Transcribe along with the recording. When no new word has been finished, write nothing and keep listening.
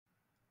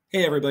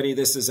Hey everybody,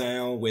 this is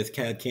Al with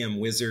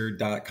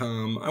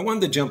CADCAMWizard.com. I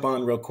wanted to jump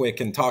on real quick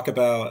and talk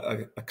about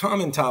a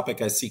common topic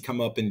I see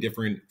come up in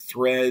different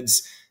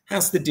threads. It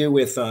has to do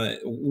with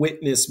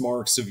witness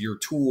marks of your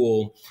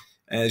tool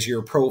as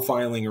you're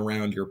profiling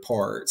around your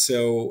part.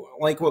 So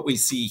like what we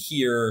see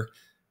here,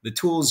 the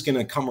tool is going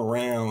to come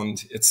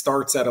around. It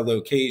starts at a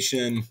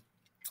location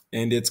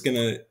and it's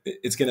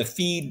gonna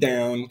feed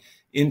down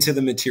into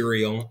the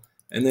material,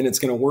 and then it's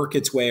going to work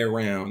its way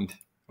around.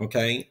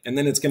 Okay, and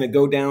then it's going to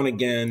go down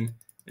again,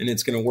 and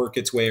it's going to work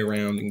its way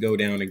around and go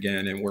down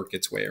again and work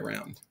its way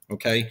around.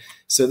 Okay,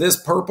 so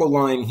this purple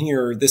line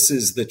here, this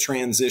is the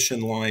transition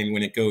line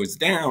when it goes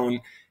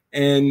down,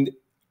 and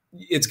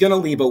it's going to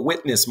leave a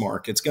witness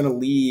mark. It's going to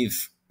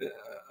leave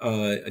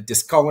a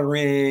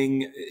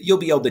discoloring. You'll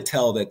be able to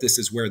tell that this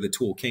is where the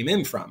tool came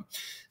in from.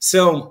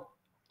 So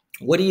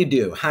what do you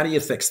do? How do you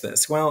fix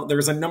this? Well,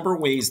 there's a number of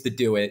ways to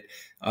do it.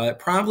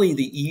 Probably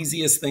the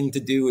easiest thing to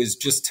do is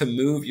just to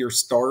move your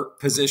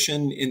start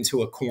position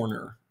into a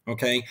corner.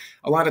 Okay.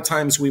 A lot of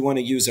times we want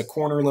to use a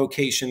corner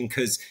location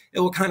because it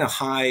will kind of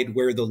hide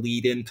where the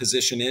lead-in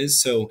position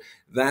is. So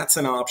that's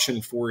an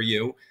option for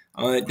you.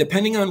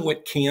 Depending on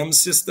what CAM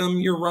system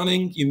you're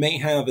running, you may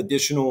have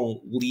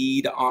additional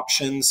lead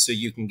options so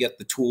you can get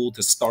the tool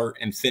to start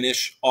and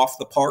finish off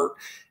the part.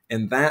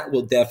 And that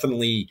will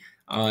definitely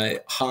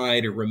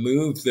hide or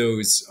remove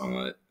those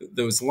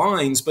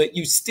lines, but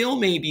you still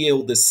may be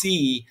able to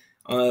see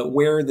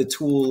where the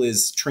tool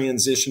is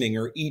transitioning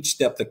or each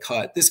step to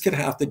cut. This could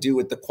have to do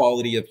with the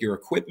quality of your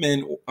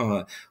equipment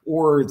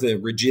or the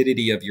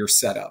rigidity of your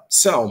setup.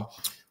 So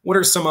what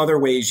are some other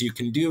ways you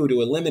can do to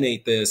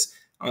eliminate this?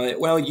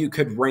 Well, you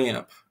could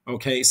ramp.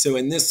 Okay, so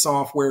in this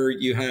software,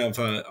 you have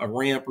a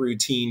ramp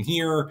routine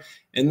here.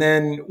 And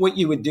then what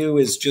you would do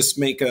is just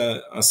make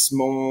a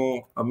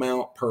small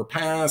amount per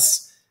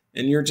pass,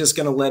 and you're just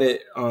going to let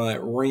it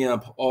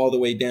ramp all the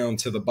way down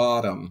to the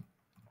bottom.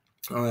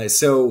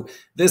 So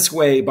this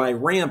way, by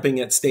ramping,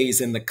 it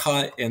stays in the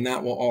cut, and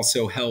that will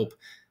also help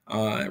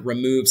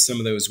remove some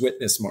of those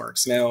witness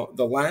marks. Now,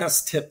 the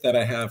last tip that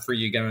I have for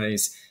you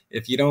guys,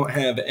 if you don't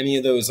have any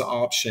of those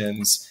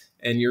options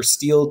and you're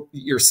still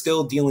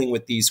dealing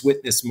with these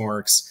witness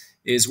marks,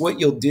 is what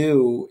you'll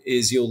do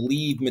is you'll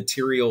leave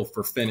material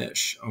for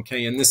finish.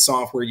 Okay, in this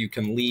software, you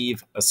can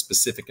leave a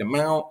specific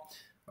amount.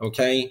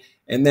 Okay,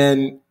 and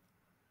then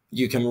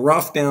you can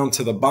rough down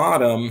to the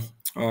bottom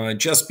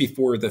just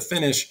before the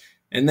finish,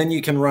 and then you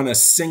can run a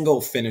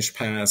single finish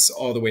pass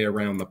all the way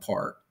around the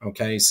part.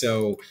 Okay,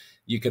 so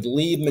you could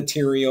leave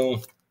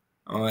material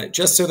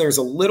just so there's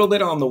a little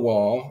bit on the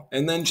wall,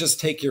 and then just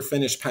take your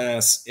finish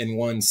pass in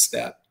one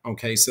step.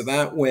 Okay, so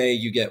that way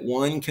you get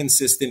one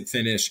consistent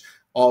finish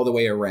all the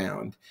way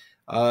around.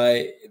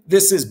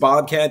 This is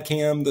BobCAD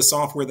CAM, the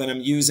software that I'm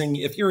using.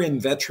 If you're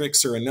in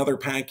Vectrix or another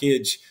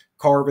package,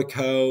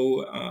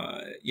 Carvico,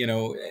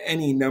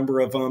 any number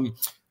of them,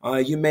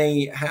 you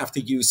may have to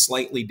use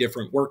slightly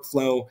different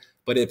workflow,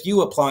 but if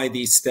you apply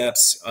these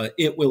steps,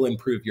 it will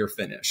improve your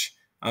finish.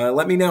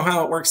 Let me know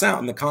how it works out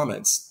in the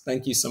comments.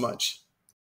 Thank you so much.